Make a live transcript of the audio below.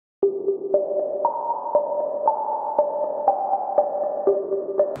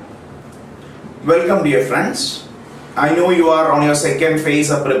Welcome dear friends. I know you are on your second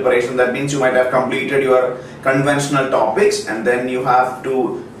phase of preparation. That means you might have completed your conventional topics and then you have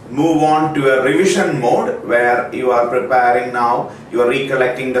to move on to a revision mode where you are preparing now, you are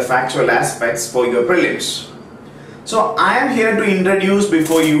recollecting the factual aspects for your prelims. So I am here to introduce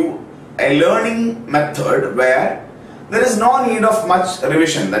before you a learning method where there is no need of much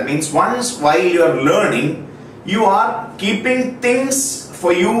revision. That means once while you are learning, you are keeping things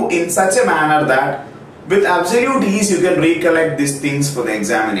for you in such a manner that with absolute ease you can recollect these things for the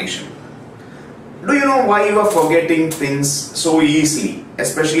examination. Do you know why you are forgetting things so easily,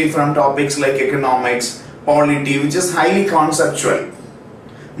 especially from topics like economics, polity, which is highly conceptual?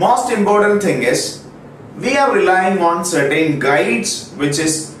 Most important thing is we are relying on certain guides which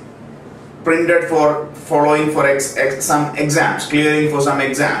is printed for following for some exams, clearing for some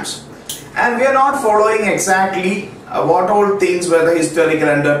exams, and we are not following exactly what all things were the historical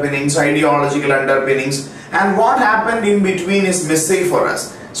underpinnings, ideological underpinnings, and what happened in between is missing for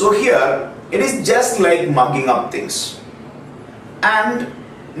us. So here it is just like mugging up things, and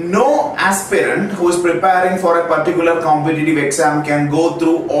no aspirant who is preparing for a particular competitive exam can go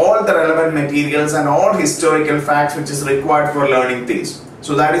through all the relevant materials and all historical facts which is required for learning things.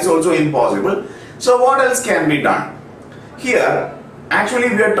 So that is also impossible. So what else can be done? Here actually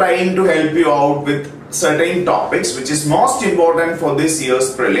we are trying to help you out with certain topics which is most important for this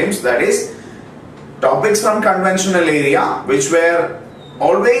year's prelims, that is topics from conventional area which were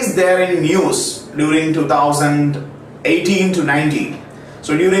always there in news during 2018 to 19.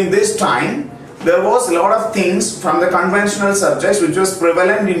 So during this time there was a lot of things from the conventional subjects which was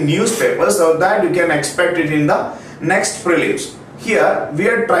prevalent in newspapers, so that you can expect it in the next prelims. Here we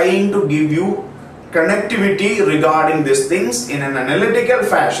are trying to give you connectivity regarding these things in an analytical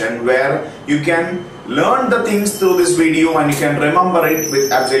fashion where you can learn the things through this video and you can remember it with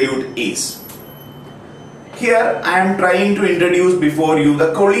absolute ease. Here I am trying to introduce before you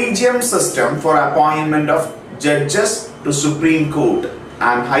the Collegium system for appointment of judges to Supreme Court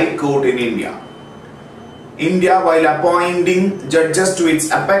and High Court in India. India, while appointing judges to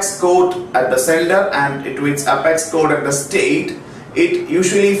its apex court at the center and to its apex court at the state, it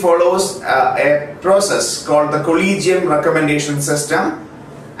usually follows a process called the Collegium recommendation system,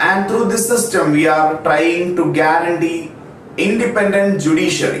 and through this system we are trying to guarantee independent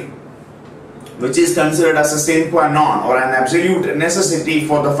judiciary, which is considered as a sine qua non or an absolute necessity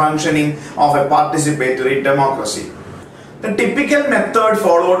for the functioning of a participatory democracy. The typical method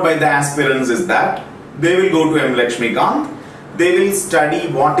followed by the aspirants is that they will go to M. Lakshmikant, they will study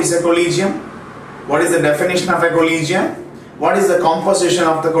what is a collegium, what is the definition of a collegium, what is the composition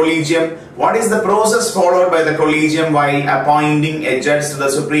of the collegium, what is the process followed by the collegium while appointing a judge to the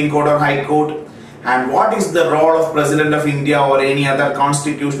Supreme Court or High Court, and what is the role of President of India or any other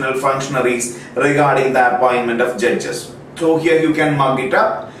constitutional functionaries regarding the appointment of judges. So here you can mug it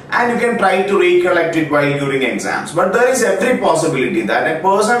up and you can try to recollect it while during exams. But there is every possibility that a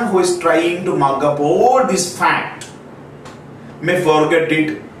person who is trying to mug up all this fact may forget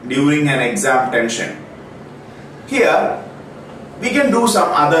it during an exam tension. Here we can do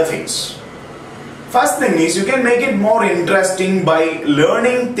some other things. First thing is you can make it more interesting by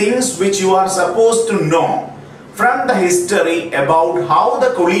learning things which you are supposed to know from the history about how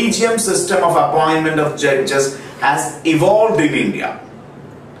the collegium system of appointment of judges has evolved in India.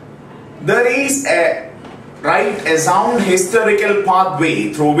 There is a sound historical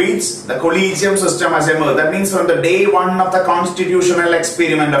pathway through which the collegium system has emerged. That means from the day one of the constitutional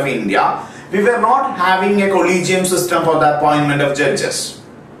experiment of India, we were not having a collegium system for the appointment of judges.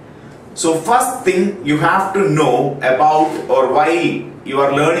 So first thing you have to know about, or while you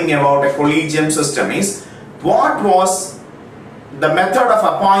are learning about a collegium system, is what was the method of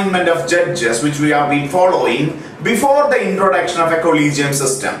appointment of judges which we have been following before the introduction of a collegium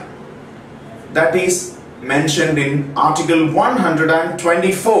system. That is mentioned in Article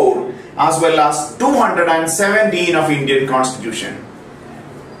 124 as well as 217 of Indian Constitution.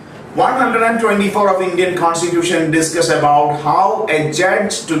 124 of Indian Constitution discuss about how a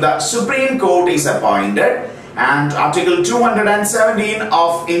judge to the Supreme Court is appointed, and Article 217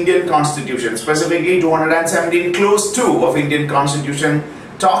 of Indian Constitution, specifically 217 clause 2 of Indian Constitution,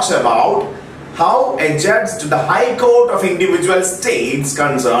 talks about how a judge to the High Court of individual states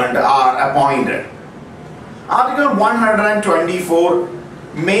concerned are appointed. Article 124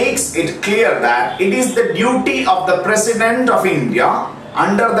 makes it clear that it is the duty of the President of India,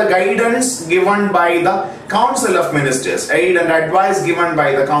 under the guidance given by the Council of Ministers, aid and advice given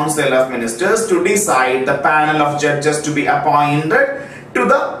by the Council of Ministers, to decide the panel of judges to be appointed to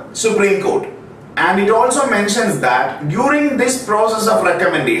the Supreme Court. And it also mentions that during this process of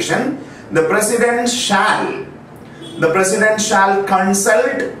recommendation, the president shall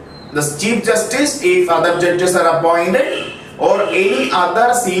consult the Chief Justice if other judges are appointed, or any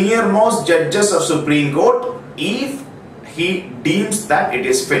other senior most judges of Supreme Court if he deems that it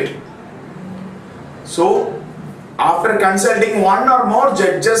is fit. So, after consulting one or more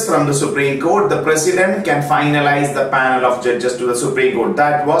judges from the Supreme Court, the President can finalize the panel of judges to the Supreme Court.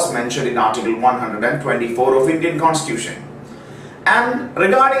 That was mentioned in Article 124 of Indian Constitution. And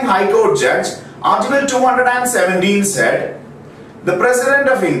regarding High Court judge, Article 217 said, the President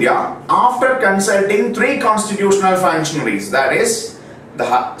of India, after consulting three constitutional functionaries, that is,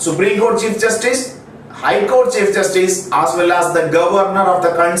 the Supreme Court Chief Justice, High Court Chief Justice, as well as the Governor of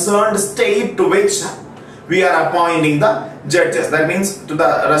the concerned state to which we are appointing the judges. That means to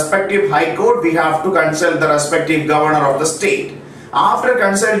the respective High Court, we have to consult the respective Governor of the state. After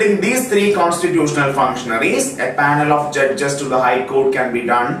consulting these three constitutional functionaries, a panel of judges to the High Court can be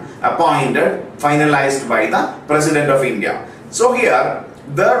appointed, finalized by the President of India. So here,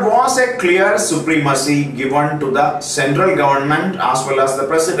 there was a clear supremacy given to the central government as well as the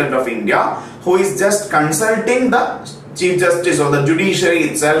President of India, who is just consulting the Chief Justice or the judiciary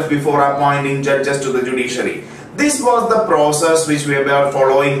itself before appointing judges to the judiciary. This was the process which we were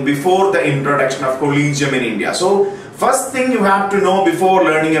following before the introduction of Collegium in India. So, first thing you have to know before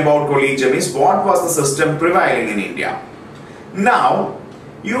learning about Collegium is what was the system prevailing in India. Now,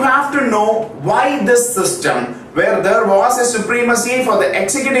 you have to know why this system, where there was a supremacy for the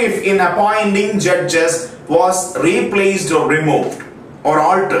executive in appointing judges, was replaced or removed or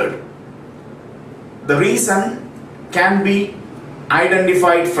altered. The reason can be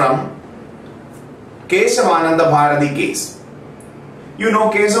identified from Kesavananda Bharati case. You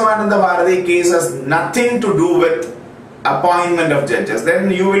know, Kesavananda Bharati case has nothing to do with appointment of judges.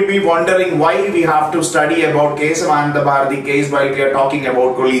 Then you will be wondering why we have to study about Kesavananda Bharati case while we are talking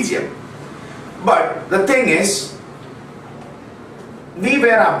about Collegium. But the thing is, we were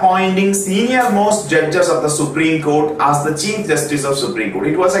appointing senior most judges of the Supreme Court as the Chief Justice of Supreme Court.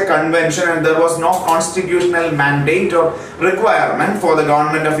 It was a convention and there was no constitutional mandate or requirement for the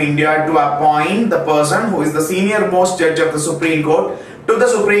government of India to appoint the person who is the senior most judge of the Supreme Court to the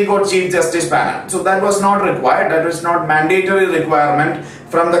Supreme Court Chief Justice panel. So that was not required, that was not mandatory requirement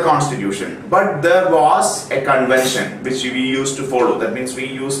from the Constitution. But there was a convention which we used to follow. That means we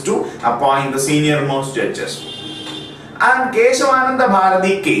used to appoint the senior most judges. And Kesavananda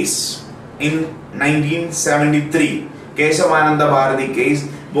Bharati case in 1973, Kesavananda Bharati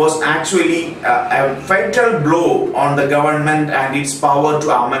case was actually a fatal blow on the government and its power to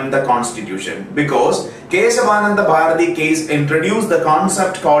amend the constitution, because Kesavananda Bharati case introduced the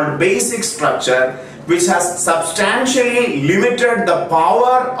concept called basic structure, which has substantially limited the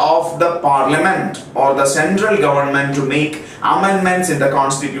power of the parliament or the central government to make amendments in the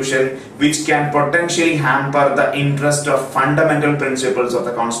constitution which can potentially hamper the interest of fundamental principles of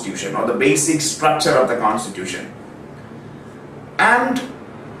the constitution or the basic structure of the constitution. And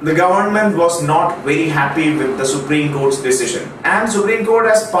the government was not very happy with the Supreme Court's decision, and Supreme Court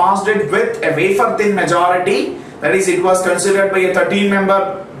has passed it with a wafer thin majority. That is, it was considered by a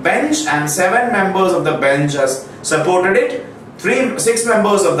 13-member bench and 7 members of the bench has supported it, 6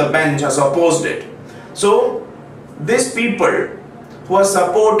 members of the bench has opposed it. So these people who have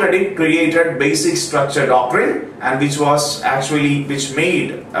supported it created basic structure doctrine, and which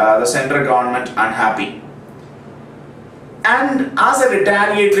made the central government unhappy. And as a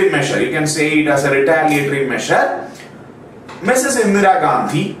retaliatory measure, you can say it as a retaliatory measure, Mrs. Indira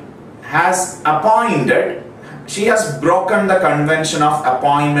Gandhi has she has broken the convention of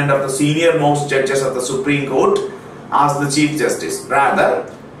appointment of the senior most judges of the Supreme Court as the Chief Justice.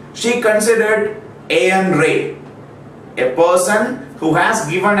 Rather, she considered A.N. Ray, a person who has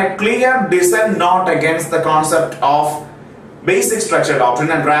given a clear dissent not against the concept of basic structure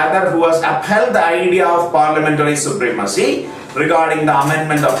doctrine, and rather who has upheld the idea of parliamentary supremacy regarding the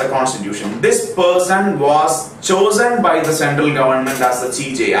amendment of the constitution. This person was chosen by the central government as the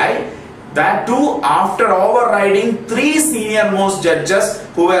CJI, that too after overriding 3 senior most judges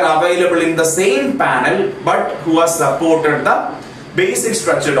who were available in the same panel but who has supported the basic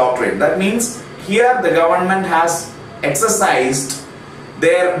structure doctrine. That means here the government has exercised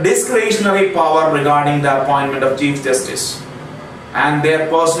their discretionary power regarding the appointment of Chief Justice, and their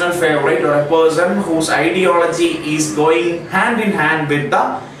personal favorite or a person whose ideology is going hand in hand with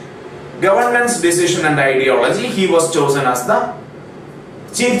the government's decision and ideology, he was chosen as the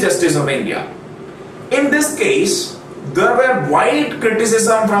Chief Justice of India. In this case, there were wide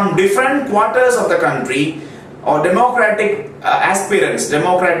criticism from different quarters of the country, or democratic aspirants,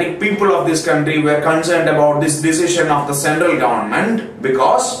 democratic people of this country were concerned about this decision of the central government,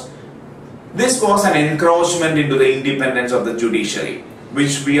 because This was an encroachment into the independence of the judiciary,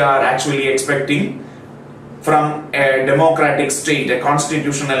 which we are actually expecting from a democratic state, a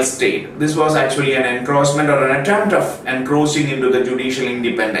constitutional state. This was actually an encroachment or an attempt of encroaching into the judicial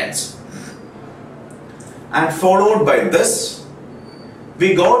independence. And followed by this,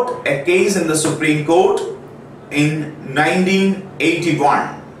 we got a case in the Supreme Court in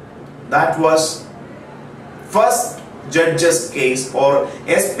 1981. That was first judges case, or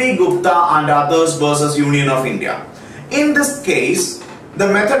SP Gupta and others versus Union of India. In this case, the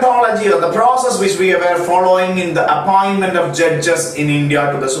methodology or the process which we were following in the appointment of judges in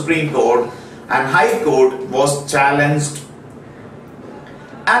India to the Supreme Court and High Court was challenged,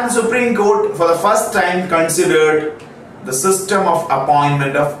 and the Supreme Court for the first time considered the system of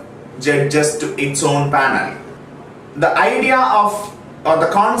appointment of judges to its own panel. The idea of, or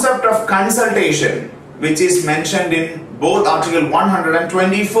the concept of consultation, which is mentioned in both Article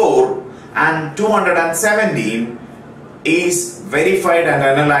 124 and 217, is verified and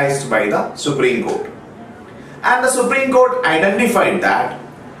analyzed by the Supreme Court. And the Supreme Court identified that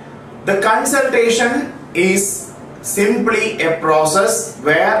the consultation is simply a process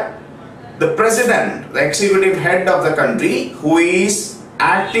where the president, the executive head of the country, who is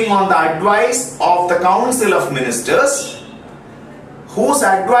acting on the advice of the Council of Ministers, whose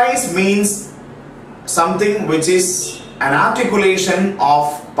advice means something which is an articulation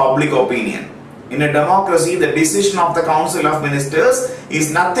of public opinion. In a democracy, the decision of the Council of Ministers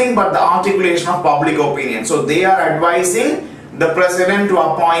is nothing but the articulation of public opinion. So they are advising the president to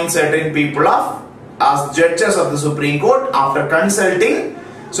appoint certain people as judges of the Supreme Court after consulting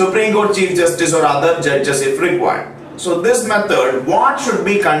Supreme Court Chief Justice or other judges if required. So this method, what should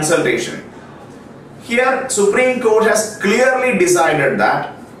be consultation? Here Supreme Court has clearly decided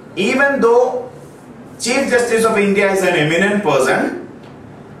that even though Chief Justice of India is an eminent person,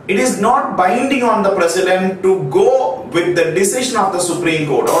 it is not binding on the president to go with the decision of the Supreme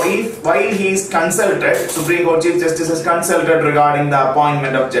Court, or if while he is consulted, Supreme Court Chief Justice is consulted regarding the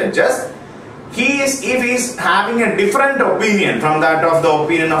appointment of judges, if he is having a different opinion from that of the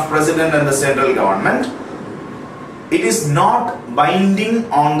opinion of president and the central government, it is not binding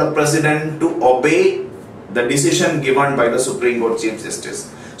on the president to obey the decision given by the Supreme Court Chief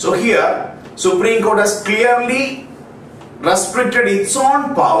Justice. So here Supreme Court has clearly restricted its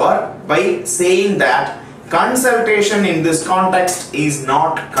own power by saying that consultation in this context is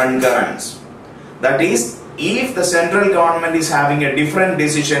not concurrence. That is, if the central government is having a different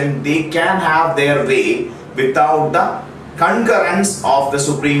decision, they can have their way without the concurrence of the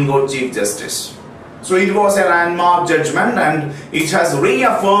Supreme Court Chief Justice. So it was a landmark judgment, and it has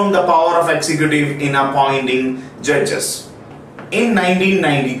reaffirmed the power of executive in appointing judges. In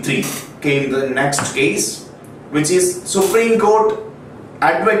 1993 came the next case, which is Supreme Court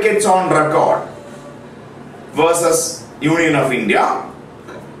Advocates on Record versus Union of India,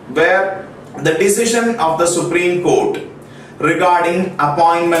 where the decision of the Supreme Court regarding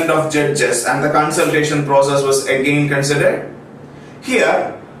appointment of judges and the consultation process was again considered.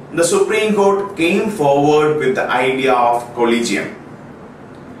 Here the Supreme Court came forward with the idea of Collegium.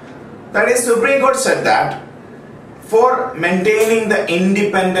 That is, Supreme Court said that for maintaining the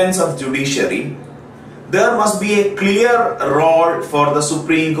independence of judiciary, there must be a clear role for the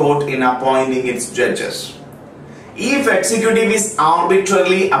Supreme Court in appointing its judges. If executive is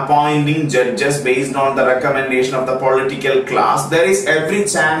arbitrarily appointing judges based on the recommendation of the political class, there is every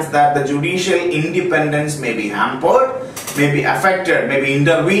chance that the judicial independence may be hampered, may be affected, may be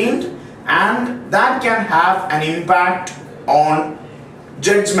intervened, and that can have an impact on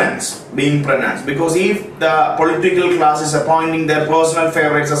judgments being pronounced. Because if the political class is appointing their personal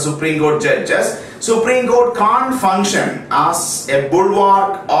favorites as Supreme Court judges, Supreme Court can't function as a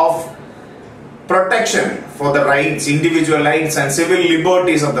bulwark of protection for the rights, individual rights and civil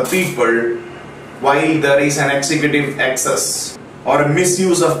liberties of the people while there is an executive excess or a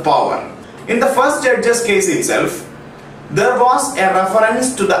misuse of power. In the first judge's case itself, there was a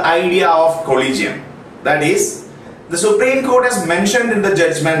reference to the idea of collegium. That is, the Supreme Court has mentioned in the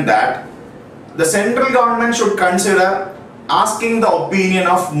judgment that the central government should consider asking the opinion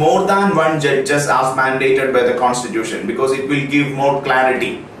of more than one judges as mandated by the Constitution, because it will give more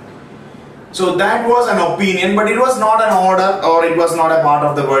clarity. So that was an opinion, but it was not an order, or it was not a part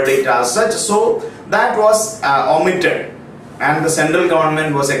of the verdict as such. So that was omitted, and the central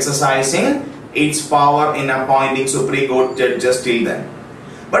government was exercising its power in appointing Supreme Court judges till then.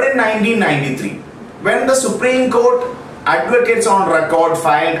 But in 1993, when the Supreme Court Advocates on Record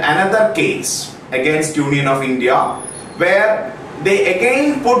filed another case against Union of India, where they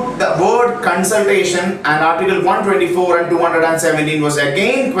again put the word consultation, and Article 124 and 217 was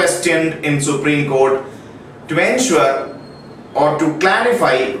again questioned in Supreme Court to ensure or to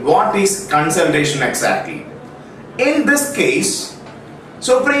clarify what is consultation exactly. In this case,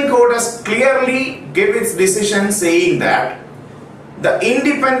 Supreme Court has clearly given its decision saying that the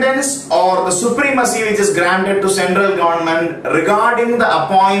independence or the supremacy which is granted to central government regarding the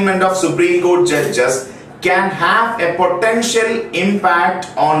appointment of Supreme Court judges can have a potential impact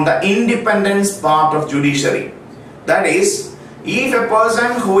on the independence part of judiciary. That is, if a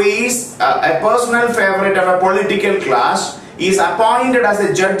person who is a personal favorite of a political class is appointed as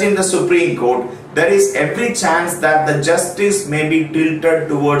a judge in the Supreme Court, there is every chance that the justice may be tilted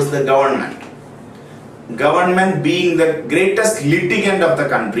towards the government. Government being the greatest litigant of the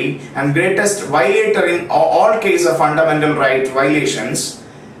country and greatest violator in all cases of fundamental right violations,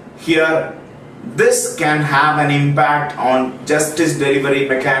 here this can have an impact on justice delivery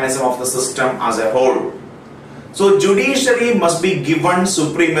mechanism of the system as a whole. So judiciary must be given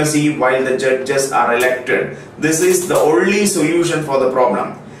supremacy while the judges are elected. This is the only solution for the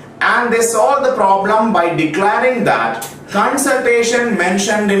problem. And they solve the problem by declaring that consultation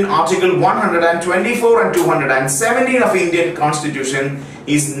mentioned in Article 124 and 217 of Indian Constitution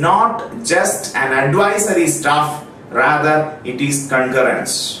is not just an advisory stuff, rather it is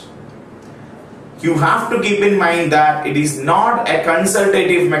concurrence. You have to keep in mind that it is not a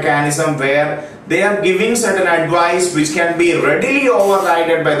consultative mechanism where they are giving certain advice which can be readily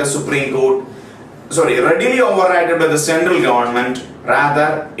overridden by the Supreme Court, readily overridden by the central government.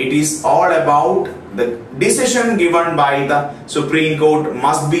 Rather, it is all about the decision given by the Supreme Court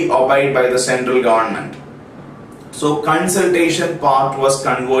must be obeyed by the central government. So consultation part was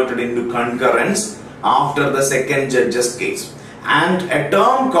converted into concurrence after the second judge's case. And a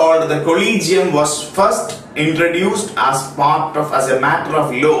term called the Collegium was first introduced as a matter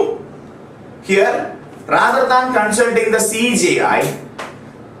of law. Here, rather than consulting the CJI,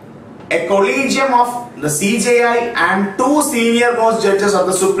 a collegium of the CJI and two senior most judges of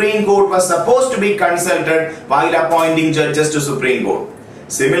the Supreme Court was supposed to be consulted while appointing judges to Supreme Court.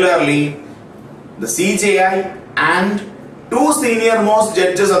 Similarly, the CJI and two senior most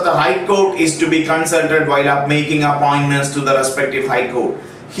judges of the High Court is to be consulted while making appointments to the respective High Court.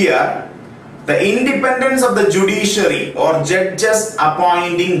 Here, the independence of the judiciary or judges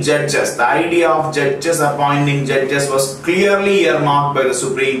appointing judges, the idea of judges appointing judges was clearly earmarked by the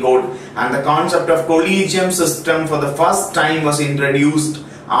Supreme Court, and the concept of collegium system for the first time was introduced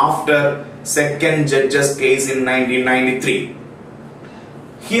after second judge's case in 1993.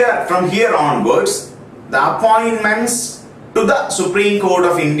 From here onwards, the appointments to the Supreme Court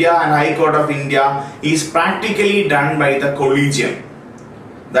of India and High Court of India is practically done by the Collegium.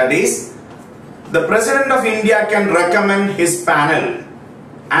 That is, the President of India can recommend his panel,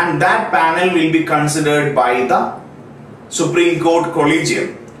 and that panel will be considered by the Supreme Court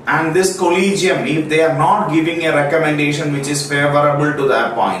Collegium. And this Collegium, if they are not giving a recommendation which is favorable to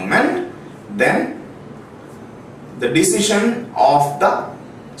the appointment, then the decision of the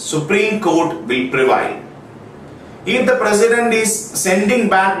Supreme Court will prevail. If the President is sending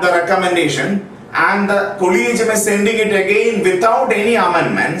back the recommendation and the Collegium is sending it again without any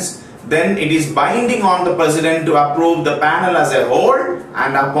amendments, then it is binding on the President to approve the panel as a whole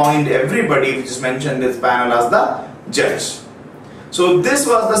and appoint everybody which is mentioned in this panel as the judge. So this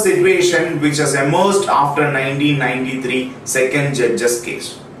was the situation which has emerged after 1993 second judge's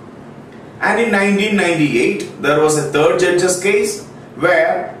case. And in 1998 there was a third judge's case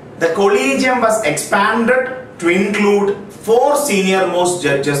where the Collegium was expanded to include 4 senior most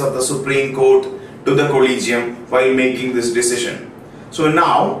judges of the Supreme Court to the Collegium while making this decision. So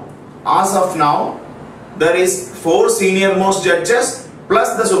now, as of now, there is 4 senior most judges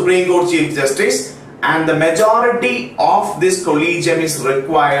plus the Supreme Court Chief Justice, and the majority of this Collegium is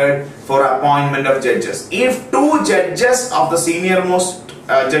required for appointment of judges. If 2 judges of the senior most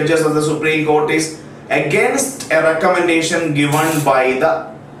judges of the Supreme Court is against a recommendation given by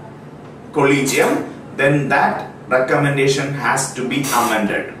the Collegium, then that recommendation has to be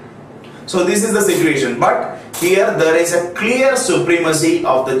amended. So this is the situation, but here there is a clear supremacy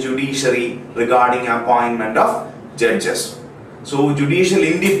of the judiciary regarding appointment of judges. So judicial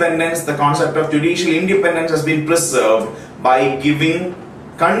independence, the concept of judicial independence has been preserved by giving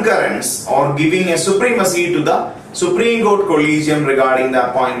concurrence or giving a supremacy to the Supreme Court Collegium regarding the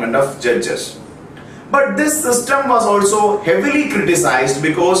appointment of judges. But this system was also heavily criticized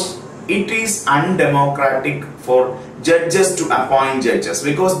because it is undemocratic for judges to appoint judges,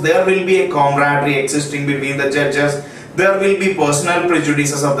 because there will be a camaraderie existing between the judges, there will be personal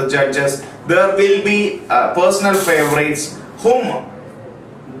prejudices of the judges, there will be personal favorites whom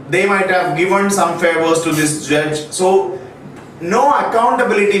they might have given some favors to this judge. So no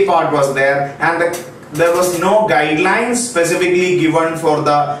accountability part was there, and there was no guidelines specifically given for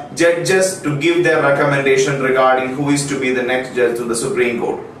the judges to give their recommendation regarding who is to be the next judge to the Supreme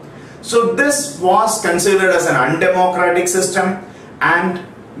Court. So this was considered as an undemocratic system, and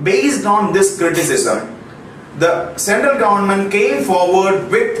based on this criticism, the central government came forward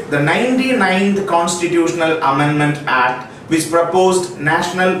with the 99th Constitutional Amendment Act, which proposed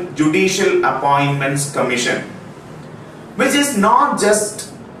National Judicial Appointments Commission, which is not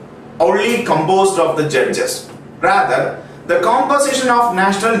just only composed of the judges. Rather, the composition of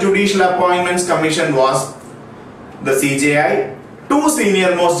National Judicial Appointments Commission was the CJI, two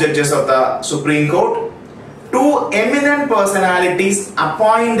senior most judges of the Supreme Court, two eminent personalities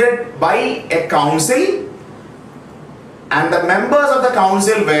appointed by a council, and the members of the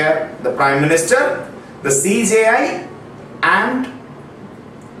council were the Prime Minister, the CJI, and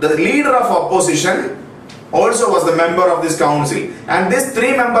the leader of opposition also was the member of this council, and this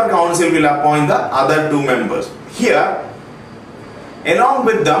three-member council will appoint the other two members. Here, along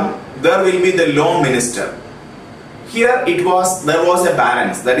with them, there will be the law minister. Here there was a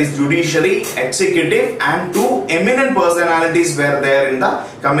balance, that is judiciary, executive, and two eminent personalities were there in the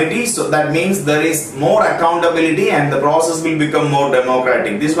committee. So that means there is more accountability and the process will become more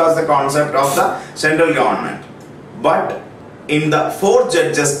democratic. This was the concept of the central government. But in the 4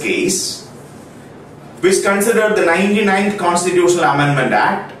 judges case, which considered the 99th Constitutional Amendment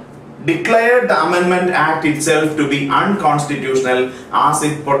Act, declared the Amendment Act itself to be unconstitutional as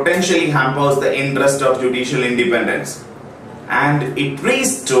it potentially hampers the interest of judicial independence, and it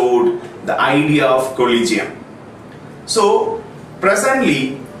restored the idea of collegium. So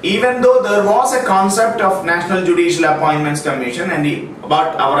presently, even though there was a concept of National Judicial Appointments Commission,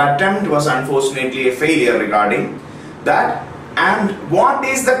 but our attempt was unfortunately a failure regarding that. And what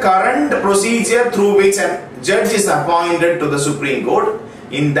is the current procedure through which a judge is appointed to the Supreme Court?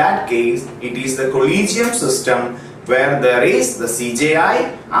 In that case, it is the Collegium system, where there is the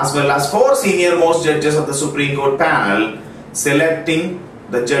CJI as well as 4 senior most judges of the Supreme Court panel selecting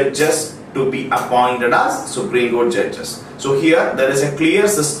the judges to be appointed as Supreme Court judges. So here there is a clear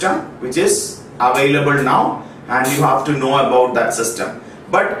system which is available now, and you have to know about that system.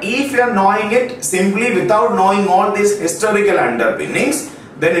 But if you are knowing it simply without knowing all these historical underpinnings,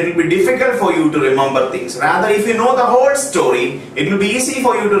 then it will be difficult for you to remember things. Rather, if you know the whole story, it will be easy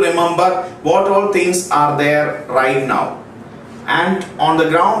for you to remember what all things are there right now. And on the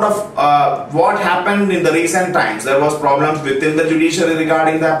ground of what happened in the recent times, there was problems within the judiciary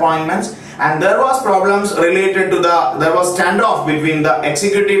regarding the appointments, and there was problems related to there was standoff between the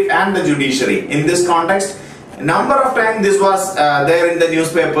executive and the judiciary. In this context, number of times this was there in the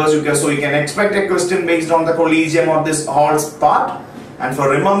newspapers, so you can expect a question based on the collegium or this whole part. And for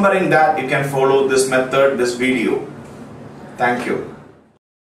remembering that, you can follow this method, this video. Thank you.